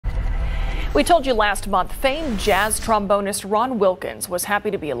We told you last month, famed jazz trombonist Ron Wilkins was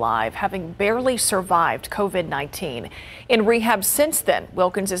happy to be alive, having barely survived COVID-19. In rehab since then,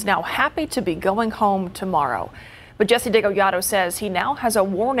 Wilkins is now happy to be going home tomorrow. But Jesse Degollado says he now has a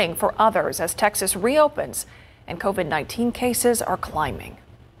warning for others as Texas reopens and COVID-19 cases are climbing.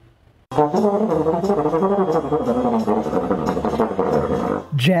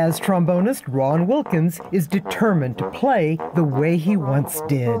 Jazz trombonist Ron Wilkins is determined to play the way he once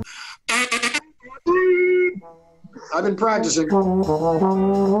did. I've been practicing.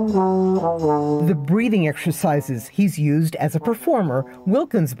 The breathing exercises he's used as a performer,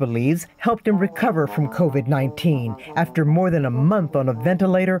 Wilkins believes, helped him recover from COVID-19 after more than a month on a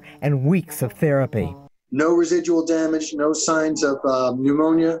ventilator and weeks of therapy. No residual damage, no signs of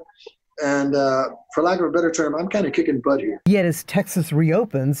pneumonia. And for lack of a better term, I'm kind of kicking butt here. Yet as Texas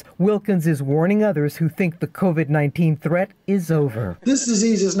reopens, Wilkins is warning others who think the COVID-19 threat is over. This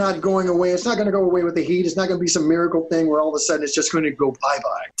disease is not going away. It's not going to go away with the heat. It's not going to be some miracle thing where all of a sudden it's just going to go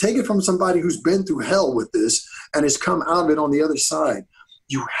bye-bye. Take it from somebody who's been through hell with this and has come out of it on the other side.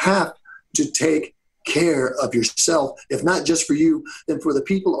 You have to take care of yourself, if not just for you, then for the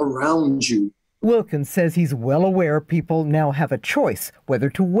people around you. Wilkins says he's well aware people now have a choice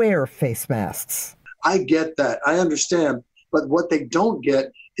whether to wear face masks. I get that. I understand. But what they don't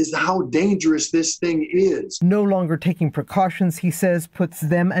get is how dangerous this thing is. No longer taking precautions, he says, puts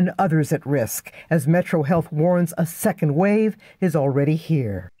them and others at risk, as Metro Health warns a second wave is already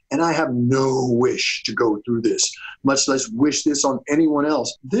here. And I have no wish to go through this, much less wish this on anyone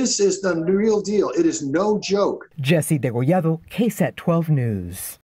else. This is the real deal. It is no joke. Jesse Degollado, KSAT 12 News.